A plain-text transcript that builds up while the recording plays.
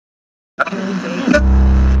Have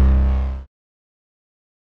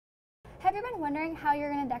you been wondering how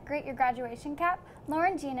you're going to decorate your graduation cap?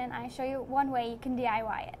 Lauren, Gina, and I show you one way you can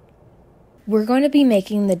DIY it. We're going to be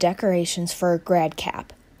making the decorations for a grad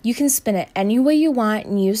cap. You can spin it any way you want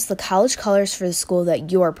and use the college colors for the school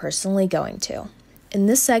that you are personally going to. In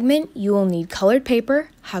this segment, you will need colored paper,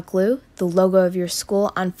 hot glue, the logo of your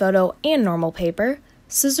school on photo and normal paper,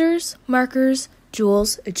 scissors, markers,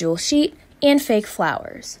 jewels, a jewel sheet, and fake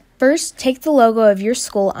flowers. First, take the logo of your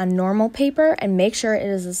school on normal paper and make sure it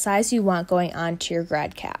is the size you want going onto your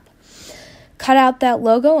grad cap. Cut out that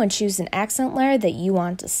logo and choose an accent letter that you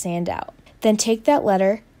want to stand out. Then take that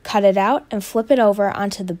letter, cut it out, and flip it over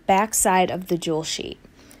onto the back side of the jewel sheet.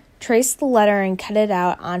 Trace the letter and cut it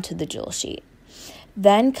out onto the jewel sheet.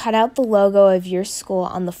 Then cut out the logo of your school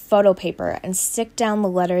on the photo paper and stick down the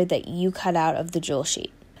letter that you cut out of the jewel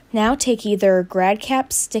sheet. Now take either a grad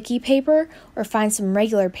cap sticky paper or find some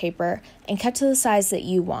regular paper and cut to the size that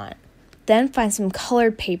you want. Then find some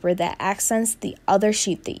colored paper that accents the other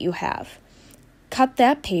sheet that you have. Cut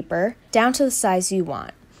that paper down to the size you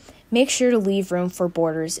want. Make sure to leave room for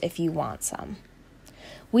borders if you want some.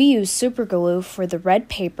 We used super glue for the red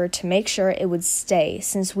paper to make sure it would stay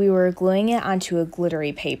since we were gluing it onto a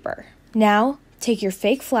glittery paper. Now, take your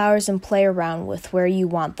fake flowers and play around with where you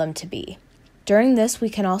want them to be. During this, we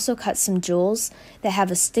can also cut some jewels that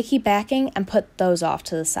have a sticky backing and put those off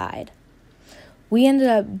to the side. We ended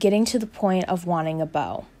up getting to the point of wanting a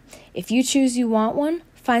bow. If you choose you want one,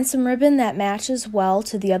 find some ribbon that matches well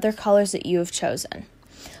to the other colors that you have chosen.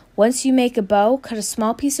 Once you make a bow, cut a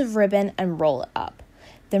small piece of ribbon and roll it up.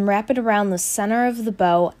 Then wrap it around the center of the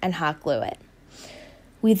bow and hot glue it.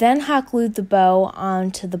 We then hot glued the bow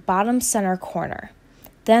onto the bottom center corner.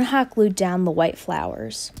 Then hot glued down the white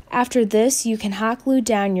flowers. After this, you can hot glue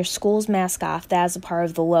down your school's mascot that is a part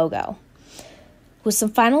of the logo. With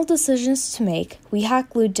some final decisions to make, we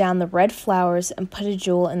hot glued down the red flowers and put a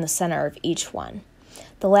jewel in the center of each one.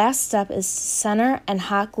 The last step is to center and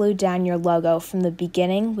hot glue down your logo from the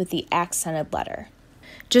beginning with the accented letter.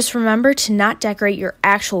 Just remember to not decorate your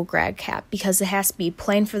actual grad cap because it has to be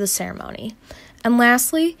plain for the ceremony. And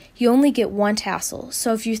lastly, you only get one tassel,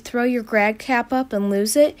 so if you throw your grad cap up and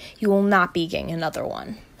lose it, you will not be getting another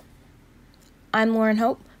one. I'm Lauren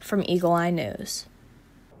Hope from Eagle Eye News.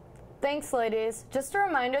 Thanks, ladies. Just a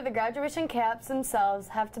reminder, the graduation caps themselves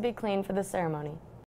have to be clean for the ceremony.